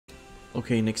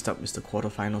Okay, next up is the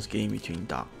quarterfinals game between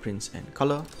Dark Prince and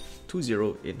c0lor.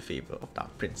 2-0 in favor of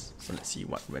Dark Prince. So let's see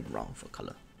what went wrong for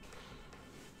c0lor.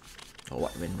 Or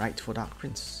what went right for Dark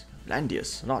Prince.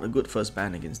 Langrisser, not a good first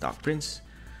ban against Dark Prince.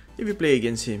 If you play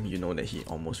against him, you know that he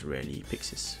almost very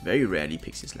rarely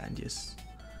picks his Langrisser.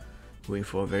 Going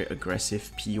for a very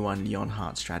aggressive P1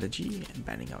 Leonhardt strategy and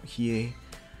banning out here.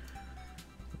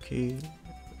 Okay,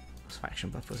 those faction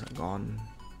buffers are gone.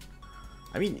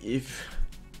 I mean, if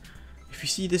you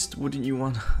see this, wouldn't you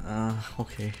want?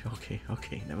 Okay,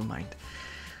 never mind.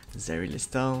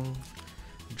 c0lor,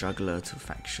 Juggler to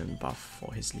faction buff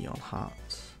for his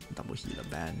Leonhardt, double healer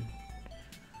ban.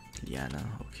 Liana,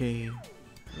 okay.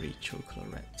 Rachel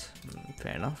Clarette,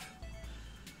 fair enough.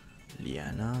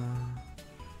 Liana.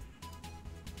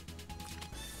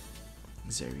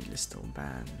 c0lor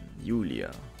ban.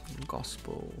 Yulia,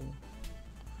 Gospel.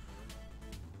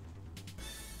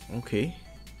 Okay.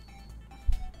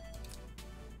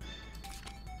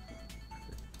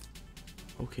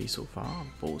 Okay so far,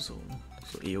 Bozo.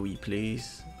 So AoE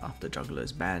plays after Juggler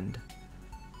is banned.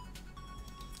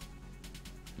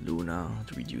 Luna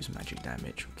to reduce magic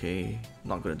damage, okay.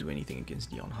 Not gonna do anything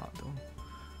against Leonhardt though.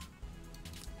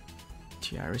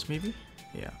 Tiaris maybe?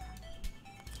 Yeah.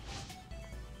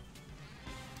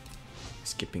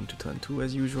 Skipping to turn 2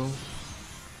 as usual.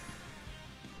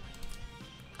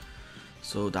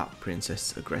 So Dark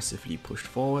Princess aggressively pushed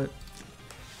forward.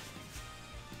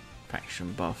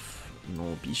 Faction buff,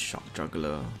 no Beast Shock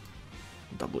Juggler,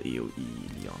 double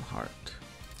AoE Leonhardt,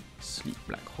 Sleep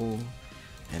Black Hole,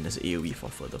 and there's AoE for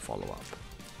further follow-up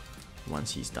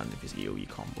once he's done with his AoE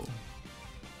combo.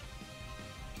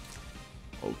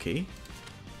 Okay.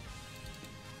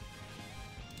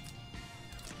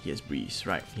 He has Breeze,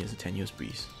 right, he has a 10 years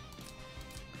Breeze.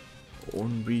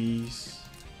 Own Breeze.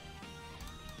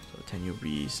 So 10 year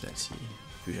Breeze, let's see.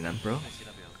 Fusion Emperor.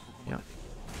 Yeah.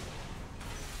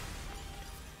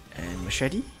 And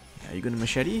Machete? Are you gonna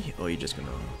Machete or are you just gonna...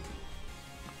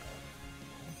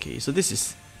 Okay, so this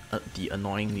is the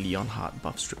annoying Leonhardt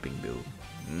buff stripping build.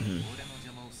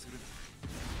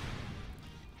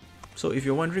 So if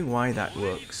you're wondering why that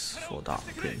works for Dark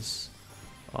Prince,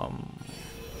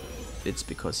 it's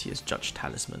because he has Judge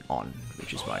Talisman on,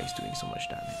 which is why he's doing so much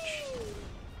damage.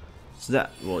 So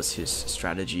that was his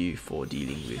strategy for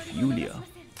dealing with Yulia,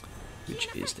 which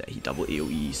is that he double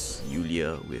AoEs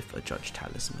Yulia with a Judge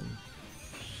Talisman.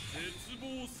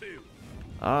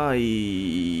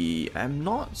 I am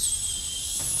not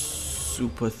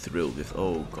super thrilled with...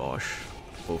 Oh gosh,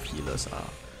 both healers are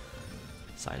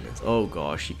silenced. Oh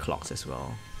gosh, he clocks as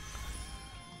well.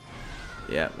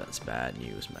 Yep, that's bad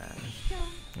news, man.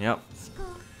 Yep.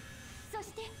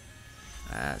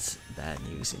 That's bad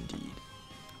news indeed.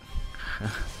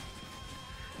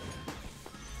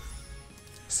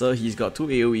 So he's got 2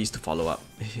 AoEs to follow up.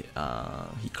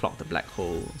 He clocked the black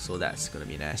hole, so that's gonna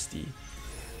be nasty.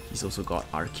 He's also got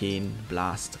Arcane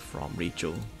Blast from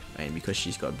Rachel, and because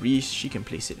she's got Breeze, she can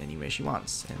place it anywhere she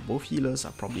wants, and both healers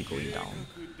are probably going down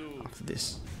after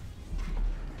this.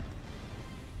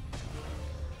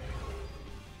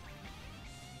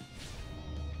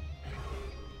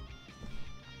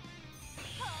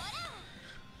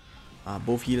 Are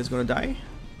both healers gonna die?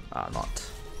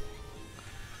 Not.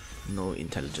 No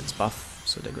intelligence buff,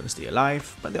 so they're gonna stay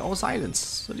alive, but they're all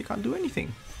silenced, so they can't do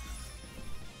anything.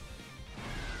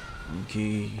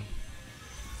 Okay.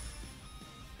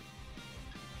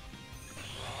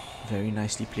 Very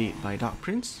nicely played by Dark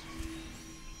Prince.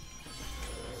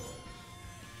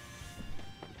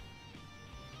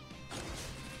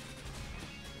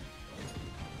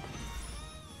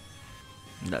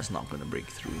 That's not gonna break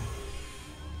through.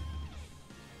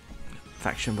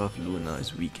 Faction buff Luna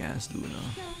is weak as Luna.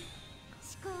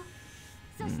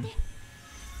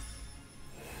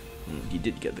 He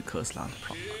did get the curse land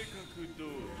proc.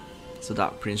 So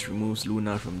Dark Prince removes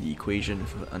Luna from the equation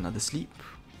for another sleep.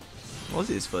 Or was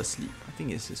it his first sleep? I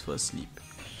think it's his first sleep.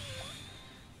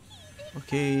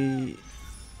 Okay.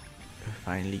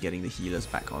 Finally getting the healers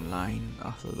back online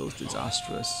after those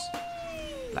disastrous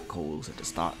black holes at the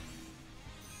start.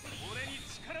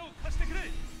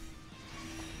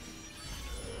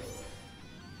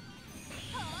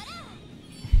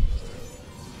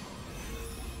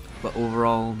 But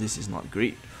overall, this is not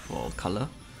great for c0lor,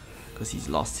 because he's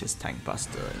lost his tank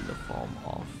buster in the form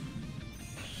of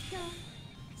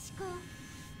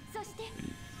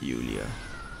Yulia.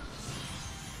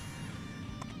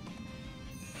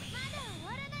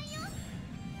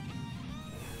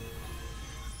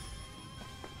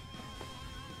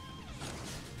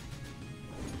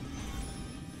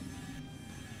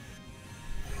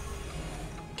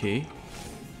 Okay.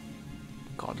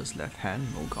 Goddess left hand,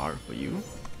 no guard for you.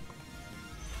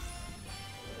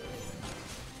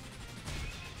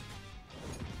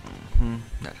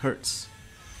 That hurts.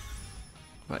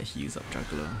 But he heals up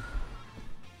Juggler.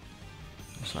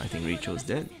 So I think Rachel's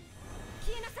dead.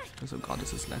 So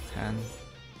Goddess's left hand.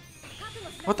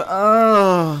 What the?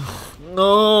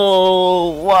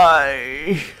 No!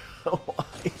 Why?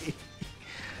 Why?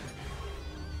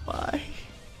 Why?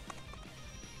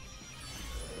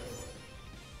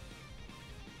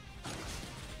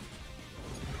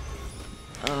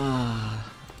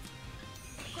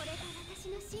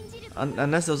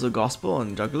 Unless there was a gospel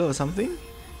on Juggler or something?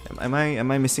 Am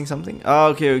I missing something? Oh,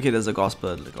 okay, there's a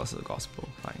gospel. There's a gospel.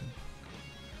 Fine.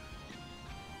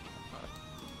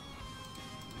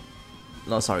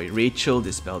 No, sorry. Rachel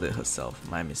dispelled it herself.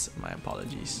 My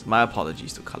apologies. My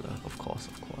apologies to Color. Of course.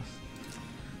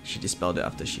 She dispelled it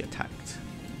after she attacked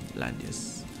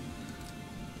Landius.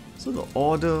 So the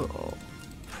order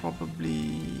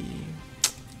probably.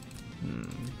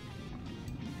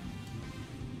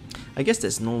 I guess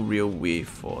there's no real way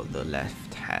for the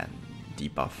left hand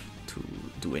debuff to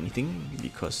do anything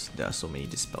because there are so many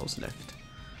dispels left.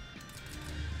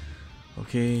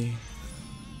 Okay.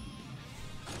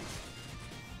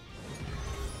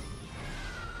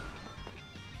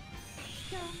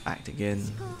 Act again.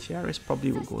 TRS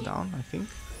probably will go down, I think.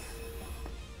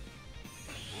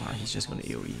 He's just gonna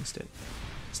AoE instead.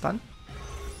 Stun?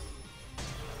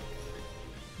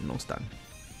 No stun.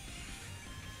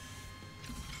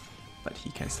 But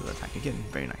he can still attack again.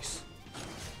 Very nice.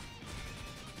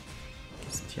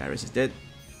 TRS is dead.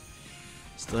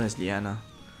 Still has Liana.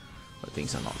 But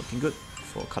things are not looking good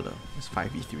for Color. It's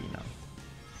 5v3 now.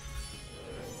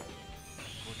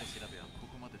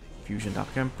 Fusion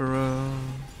Dark Emperor.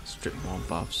 Strip more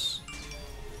buffs.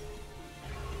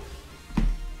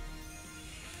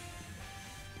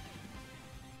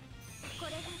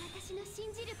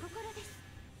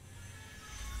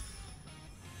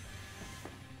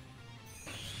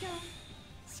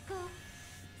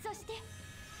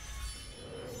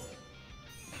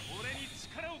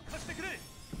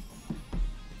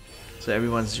 So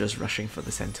everyone's just rushing for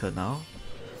the center now,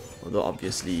 although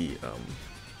obviously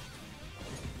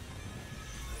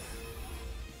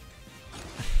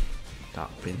Dark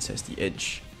Prince has the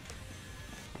edge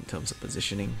in terms of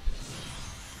positioning.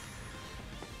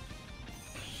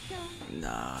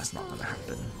 Nah, it's not gonna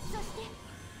happen.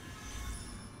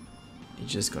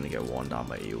 He's just gonna get worn down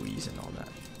by AoEs and all that.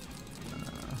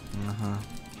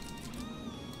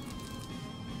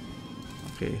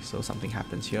 Okay, so something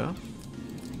happens here.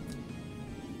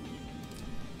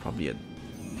 Probably a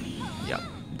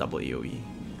double AoE.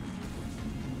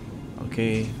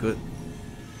 Okay, good.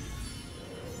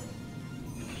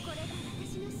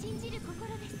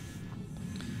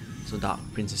 So Dark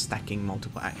Prince is stacking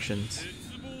multiple actions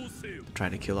to try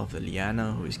to kill off the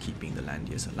Liana, who is keeping the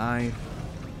Landius alive.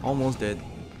 Almost dead,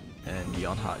 and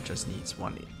Leonhardt just needs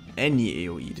any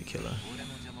AoE to kill her.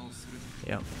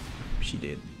 Yep, she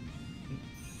did.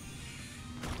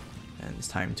 And it's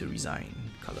time to resign,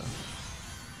 Color.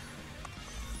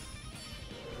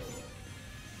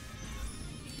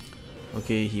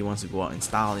 Okay, he wants to go out in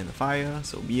style in the fire,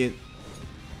 so be it.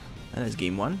 And that's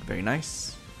game 1, very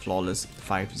nice. Flawless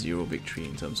 5-0 victory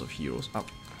in terms of heroes up.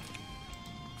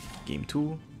 Game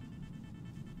 2.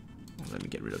 Let me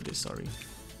get rid of this, sorry.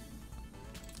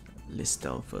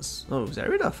 Listel first. Oh,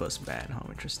 Zarida first ban, how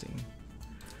interesting.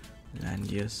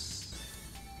 Landius.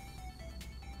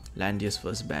 Landius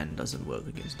first ban doesn't work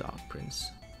against Dark Prince.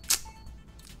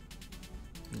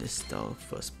 Listel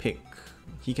first pick.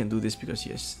 He can do this because he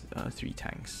has 3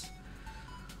 tanks.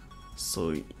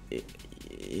 So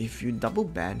if you double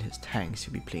ban his tanks,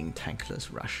 he'll be playing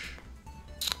tankless rush,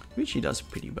 which he does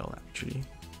pretty well actually.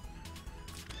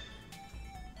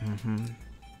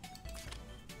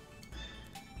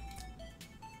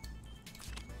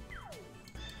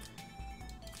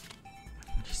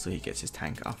 So he gets his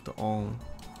tank after all.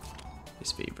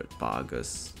 His favorite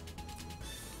Vargas.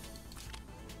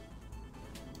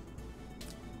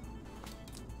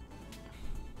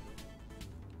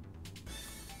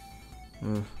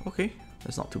 Okay,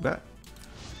 that's not too bad.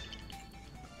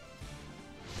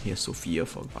 He has Sophia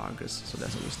for Vargas, so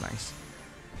that's always nice.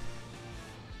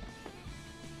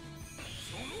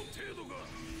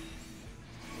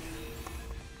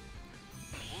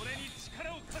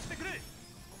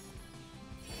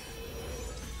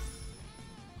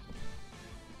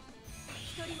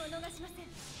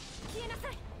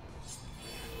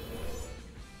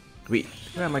 Wait,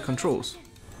 where are my controls?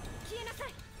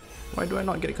 Why do I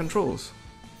not get controls?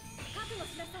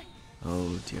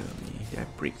 Oh dear me, did I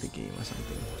break the game or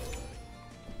something?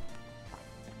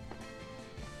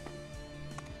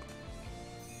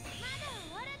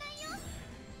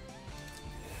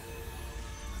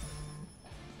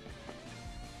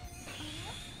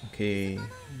 Okay,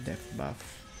 death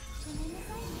buff.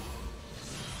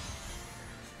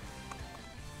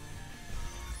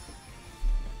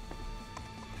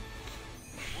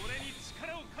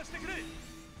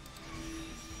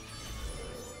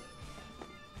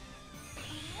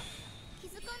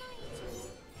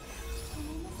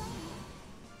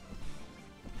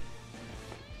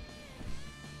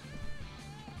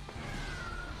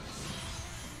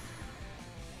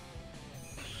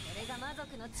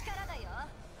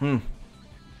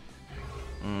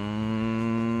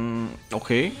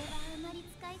 Okay.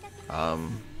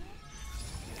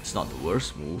 It's not the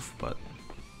worst move, but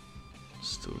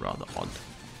still rather odd.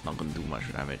 Not gonna do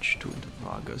much damage to the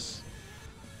Vargas,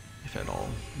 if at all.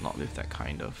 Not with that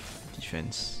kind of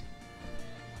defense.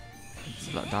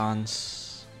 Blood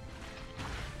Dance.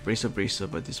 Bracer,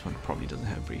 but this one probably doesn't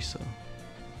have Bracer.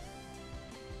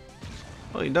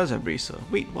 Oh, it does have Bracer.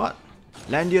 Wait, what?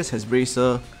 Landius has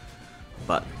Bracer,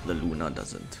 but the Luna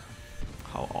doesn't.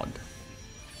 How odd.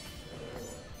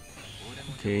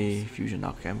 Okay, Fusion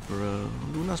Dark Emperor.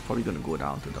 Luna's probably gonna go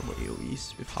down to double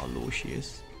AoEs with how low she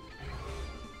is.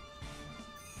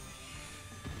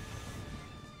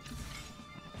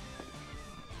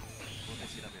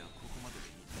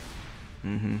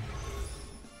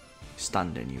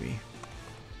 Stunned anyway.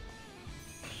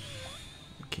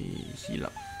 Okay, heal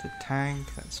up the tank,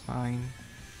 that's fine.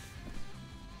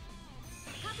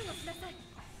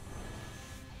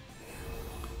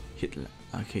 Hit,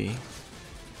 okay.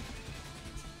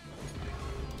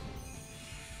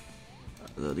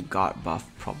 The guard buff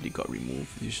probably got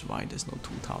removed, which is why there's no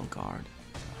 2-town guard.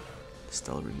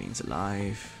 Still remains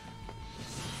alive.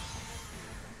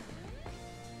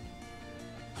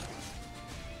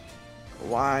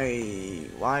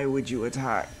 Why would you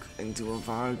attack into a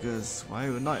Vargas? Why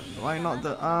not the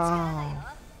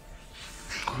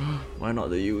why not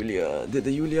the Yulia? Did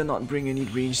the Yulia not bring any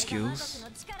range skills?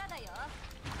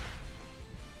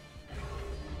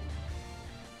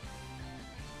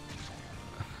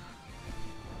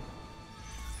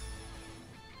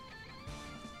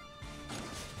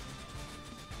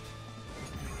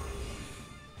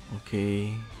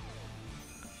 Okay.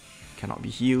 Cannot be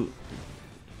healed.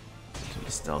 So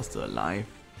Estelle's still alive,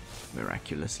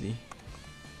 miraculously.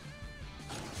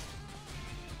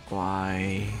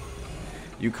 Why?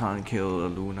 You can't kill a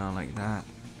Luna like that.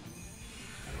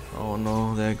 Oh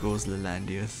no, there goes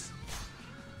Landius.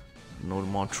 No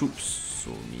more troops,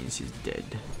 so it means he's dead.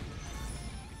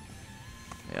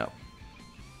 Yep.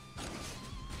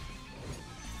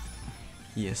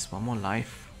 He has one more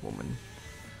life, woman.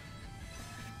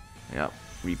 Yep,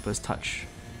 Reaper's Touch.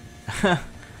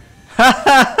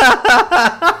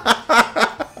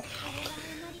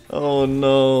 Oh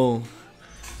no.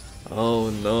 Oh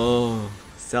no.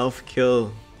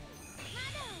 Self-kill.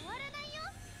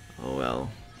 Oh well.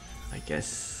 I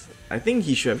guess. I think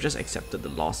he should have just accepted the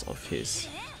loss of his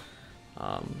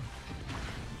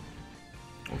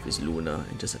Luna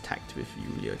and just attacked with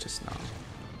Yulia just now.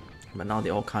 But now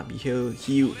they all can't be healed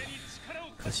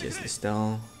because he has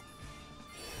Estelle.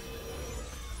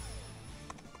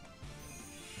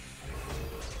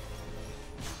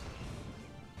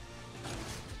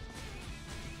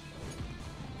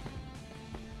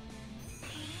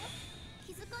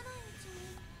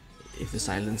 If the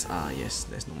silence, yes,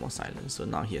 there's no more silence, so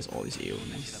now he has all his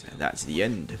AoEs, and that's the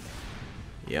end.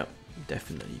 Yep,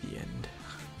 definitely the end.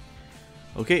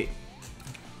 Okay.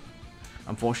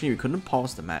 Unfortunately, we couldn't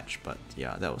pause the match, but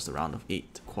yeah, that was the round of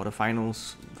 8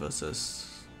 quarterfinals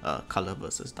versus Color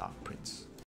versus Dark Prince.